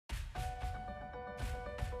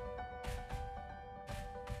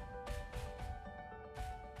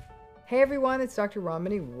Hey everyone, it's Dr.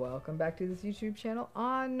 Ramani. Welcome back to this YouTube channel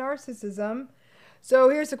on narcissism. So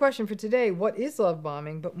here's the question for today. What is love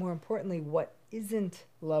bombing? But more importantly, what isn't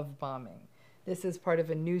love bombing? This is part of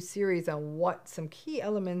a new series on what some key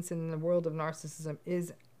elements in the world of narcissism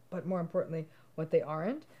is, but more importantly, what they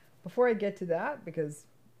aren't. Before I get to that, because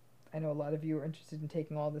I know a lot of you are interested in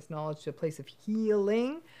taking all this knowledge to a place of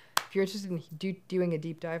healing. If you're interested in doing a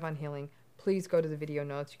deep dive on healing, please go to the video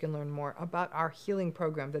notes. You can learn more about our healing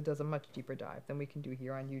program that does a much deeper dive than we can do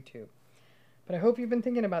here on YouTube. But I hope you've been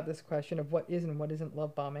thinking about this question of what is and what isn't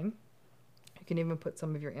love bombing. You can even put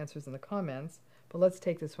some of your answers in the comments, but let's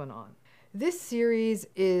take this one on. This series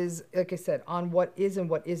is, like I said, on what is and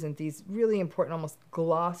what isn't, these really important, almost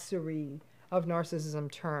glossary of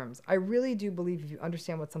narcissism terms. I really do believe if you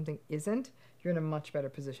understand what something isn't, you're in a much better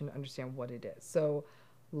position to understand what it is. So,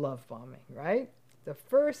 love bombing, right? The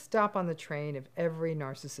first stop on the train of every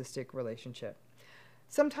narcissistic relationship.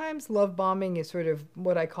 Sometimes love bombing is sort of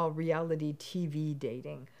what I call reality TV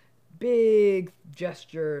dating. Big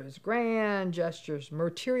gestures, grand gestures,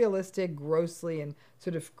 materialistic, grossly, and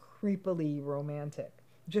sort of creepily romantic.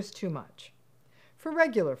 Just too much. For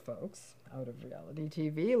regular folks, out of reality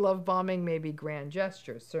TV, love bombing may be grand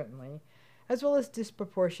gestures, certainly, as well as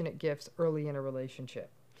disproportionate gifts early in a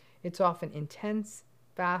relationship. It's often intense,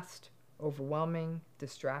 fast, overwhelming,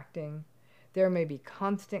 distracting. There may be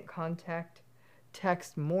constant contact,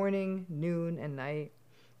 text morning, noon, and night.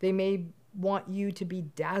 They may want you to be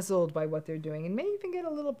dazzled by what they're doing and may even get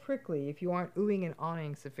a little prickly if you aren't oohing and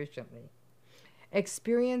ahhing sufficiently.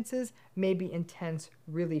 Experiences may be intense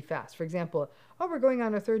really fast. For example, oh, we're going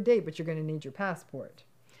on a third date, but you're going to need your passport.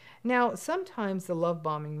 Now, sometimes the love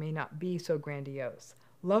bombing may not be so grandiose.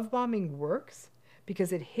 Love bombing works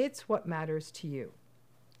because it hits what matters to you.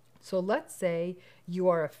 So let's say you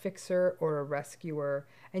are a fixer or a rescuer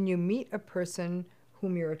and you meet a person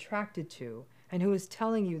whom you're attracted to and who is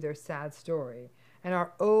telling you their sad story and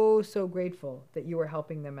are oh so grateful that you are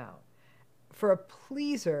helping them out. For a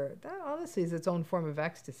pleaser, that honestly is its own form of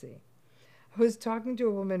ecstasy. I was talking to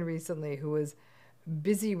a woman recently who was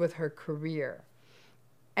busy with her career.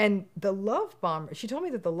 And the love bomber, she told me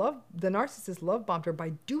that the narcissist love bombed her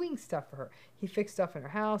by doing stuff for her. He fixed stuff in her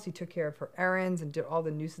house, he took care of her errands, and did all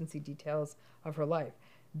the nuisancey details of her life.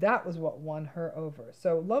 That was what won her over.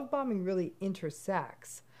 So love bombing really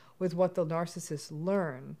intersects with what the narcissists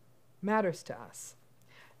learn matters to us.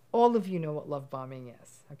 All of you know what love bombing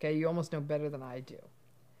is, okay? You almost know better than I do.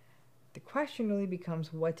 The question really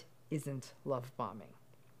becomes, what isn't love bombing?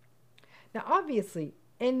 Now, obviously,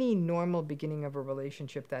 any normal beginning of a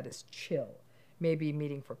relationship that is chill, maybe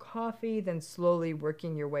meeting for coffee, then slowly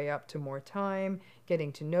working your way up to more time,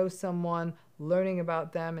 getting to know someone, learning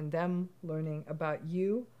about them, and them learning about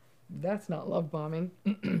you, that's not love bombing.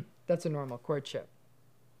 That's a normal courtship,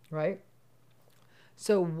 right?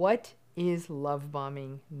 So what is love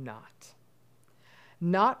bombing not?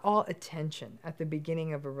 Not all attention at the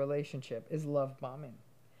beginning of a relationship is love bombing.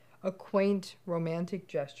 A quaint romantic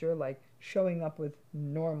gesture like showing up with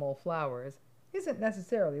normal flowers isn't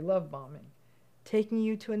necessarily love bombing. Taking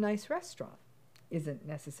you to a nice restaurant isn't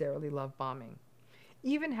necessarily love bombing.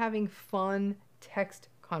 Even having fun text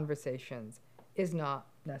conversations is not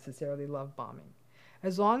necessarily love bombing.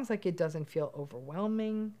 As long as it doesn't feel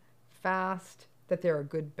overwhelming, fast, that there are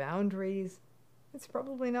good boundaries, it's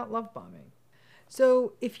probably not love bombing.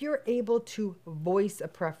 So if you're able to voice a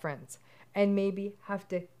preference and maybe have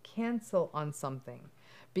to cancel on something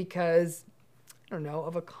because, I don't know,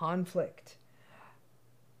 of a conflict,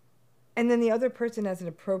 and then the other person has an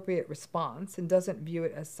appropriate response and doesn't view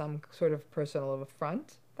it as some sort of personal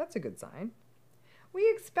affront, that's a good sign. We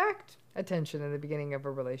expect attention in the beginning of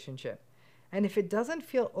a relationship. And if it doesn't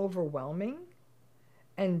feel overwhelming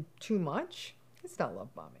and too much, it's not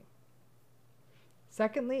love bombing.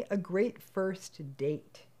 Secondly, a great first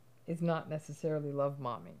date is not necessarily love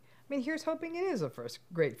bombing. I mean, here's hoping it is a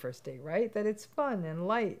great first date, right? That it's fun and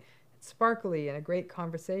light, sparkly, and a great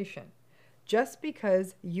conversation. Just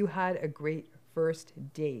because you had a great first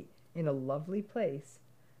date in a lovely place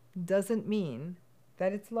doesn't mean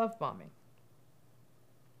that it's love bombing.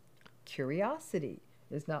 Curiosity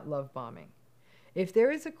is not love bombing. If there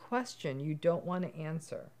is a question you don't want to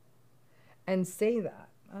answer, and say that,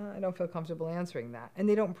 I don't feel comfortable answering that, and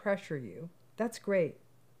they don't pressure you, that's great.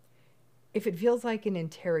 If it feels like an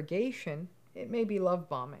interrogation, it may be love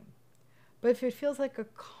bombing. But if it feels like a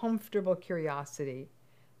comfortable curiosity,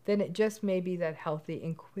 then it just may be that healthy,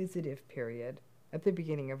 inquisitive period at the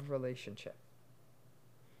beginning of a relationship.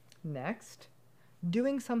 Next,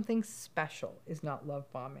 doing something special is not love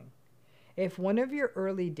bombing. If one of your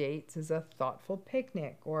early dates is a thoughtful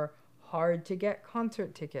picnic or hard to get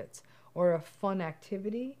concert tickets or a fun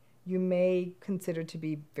activity you may consider to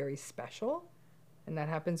be very special, and that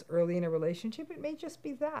happens early in a relationship, it may just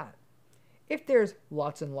be that. If there's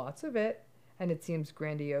lots and lots of it, and it seems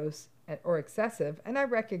grandiose or excessive, and I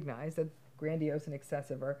recognize that grandiose and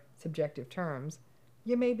excessive are subjective terms,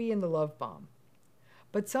 you may be in the love bomb.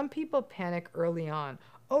 But some people panic early on.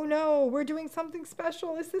 Oh no, we're doing something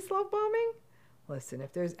special. Is this love bombing? Listen,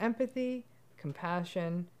 if there's empathy,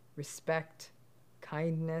 compassion, respect,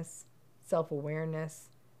 kindness, self-awareness,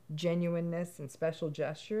 genuineness, and special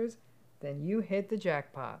gestures, then you hit the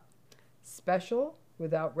jackpot. Special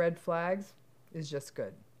without red flags is just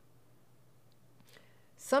good.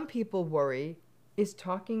 Some people worry, is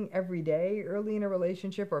talking every day early in a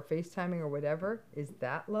relationship or FaceTiming or whatever, is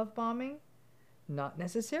that love bombing? Not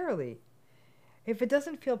necessarily. If it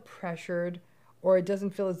doesn't feel pressured, or it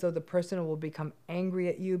doesn't feel as though the person will become angry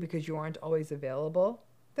at you because you aren't always available,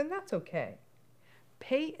 then that's okay.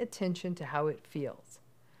 Pay attention to how it feels.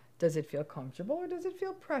 Does it feel comfortable or does it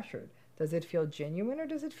feel pressured? Does it feel genuine or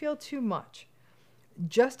does it feel too much?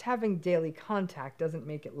 Just having daily contact doesn't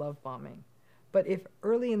make it love bombing. But if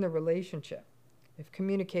early in the relationship, if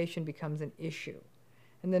communication becomes an issue,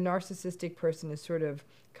 and the narcissistic person is sort of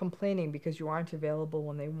complaining because you aren't available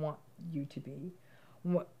when they want you to be,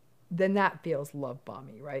 then that feels love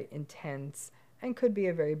bomby, right? Intense, and could be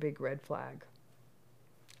a very big red flag.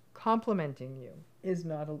 Complimenting you is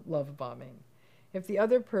not a love bombing. If the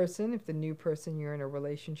other person, if the new person you're in a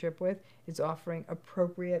relationship with is offering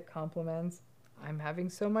appropriate compliments, I'm having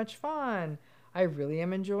so much fun, I really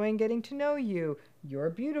am enjoying getting to know you, you're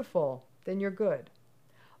beautiful, then you're good.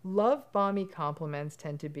 Love bomby compliments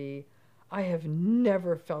tend to be, I have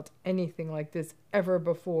never felt anything like this ever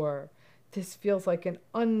before. This feels like an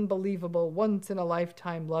unbelievable,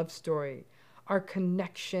 once-in-a-lifetime love story. Our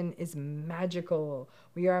connection is magical.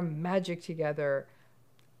 We are magic together.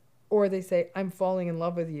 Or they say, I'm falling in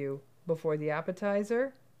love with you before the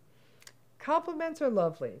appetizer. Compliments are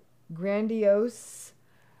lovely. Grandiose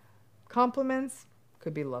compliments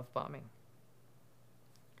could be love bombing.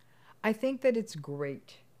 I think that it's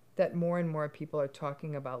great that more and more people are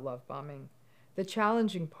talking about love bombing. The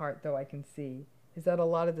challenging part, though, I can see, is that a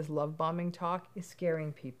lot of this love bombing talk is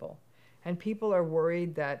scaring people. And people are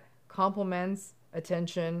worried that compliments,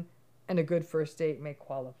 attention, and a good first date may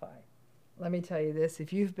qualify. Let me tell you this,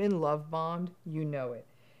 if you've been love bombed, you know it.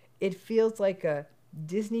 It feels like a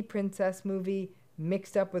Disney princess movie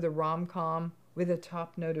mixed up with a rom-com with a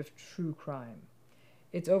top note of true crime.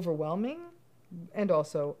 It's overwhelming and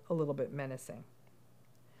also a little bit menacing.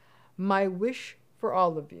 My wish for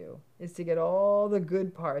all of you is to get all the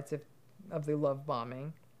good parts of the love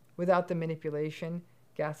bombing without the manipulation,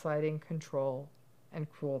 gaslighting, control, and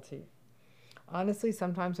cruelty. Honestly,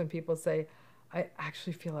 sometimes when people say, I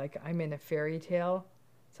actually feel like I'm in a fairy tale,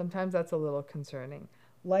 sometimes that's a little concerning.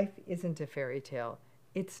 Life isn't a fairy tale.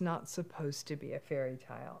 It's not supposed to be a fairy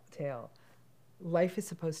tale. Life is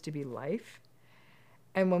supposed to be life.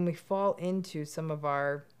 And when we fall into some of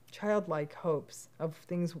our childlike hopes of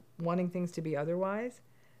things, wanting things to be otherwise,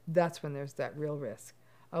 that's when there's that real risk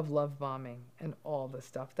of love bombing and all the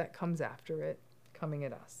stuff that comes after it coming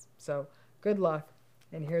at us. So good luck,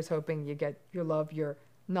 and here's hoping you get your love, your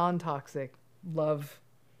non-toxic love,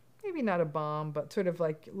 maybe not a bomb, but sort of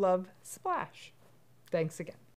like love splash. Thanks again.